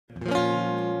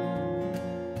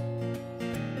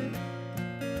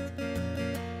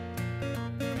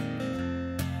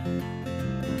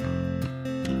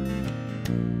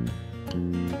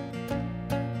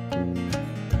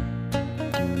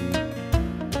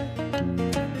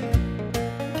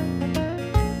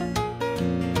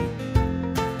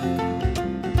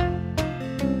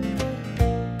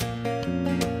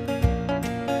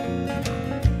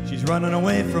running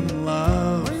away from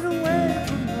love.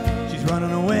 She's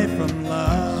running away from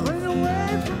love.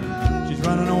 She's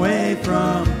running away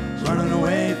from, running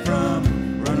away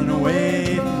from, running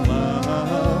away from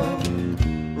love.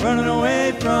 Running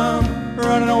away from,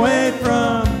 running away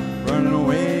from, running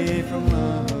away from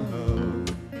love.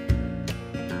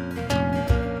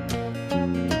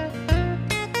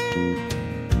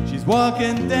 She's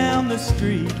walking down the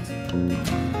street.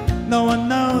 No one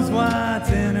knows what's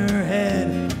in her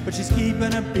head, but she's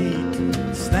keeping a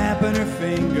beat, snapping her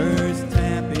fingers,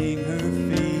 tapping her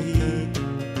feet.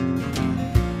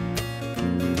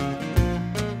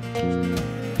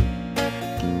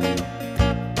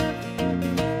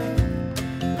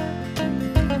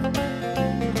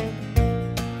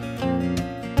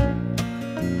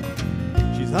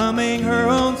 She's humming her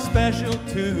own special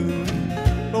tune,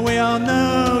 but we all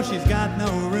know she's got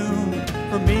no room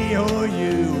for me or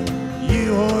you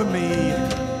or me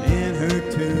in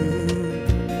her tune.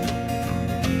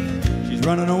 She's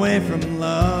running away from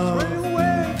love.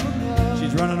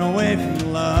 She's running away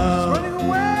from love.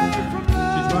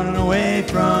 She's running away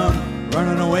from,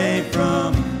 running away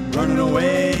from, running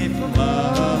away from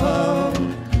love.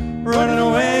 Running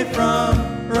away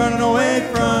from, running away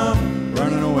from,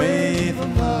 running away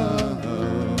from love.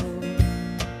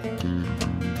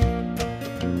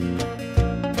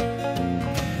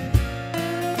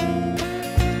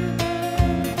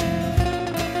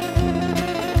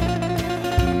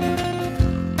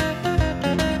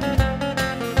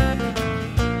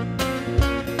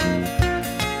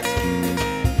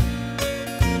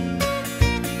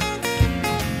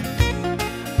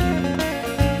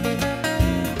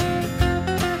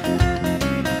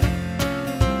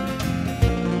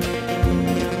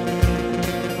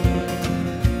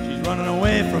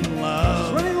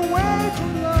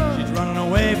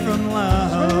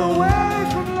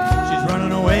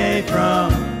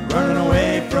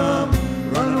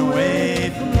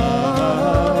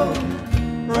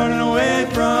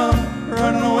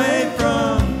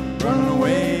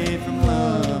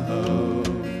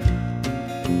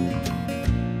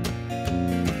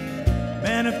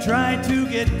 Tried to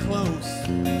get close.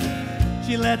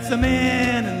 She lets them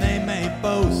in and they may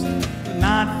boast, but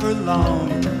not for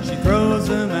long. She throws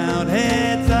them out,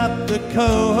 heads up the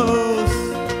coast.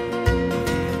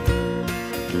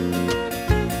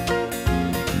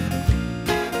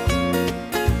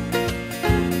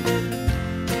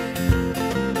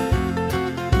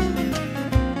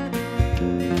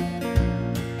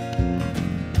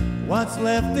 What's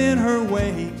left in her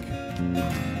wake?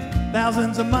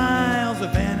 Thousands of miles, a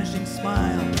vanishing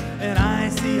smile, an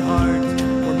icy heart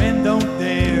where men don't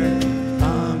dare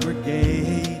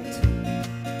congregate.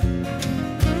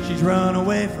 She's run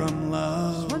away from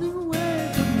love.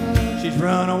 She's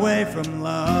run away from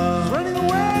love.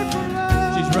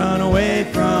 She's run away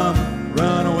from,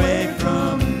 run away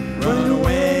from, run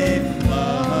away from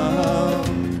love.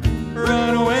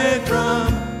 Run away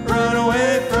from, run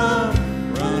away from,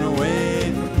 run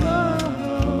away from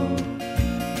love.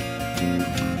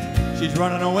 She's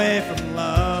running away from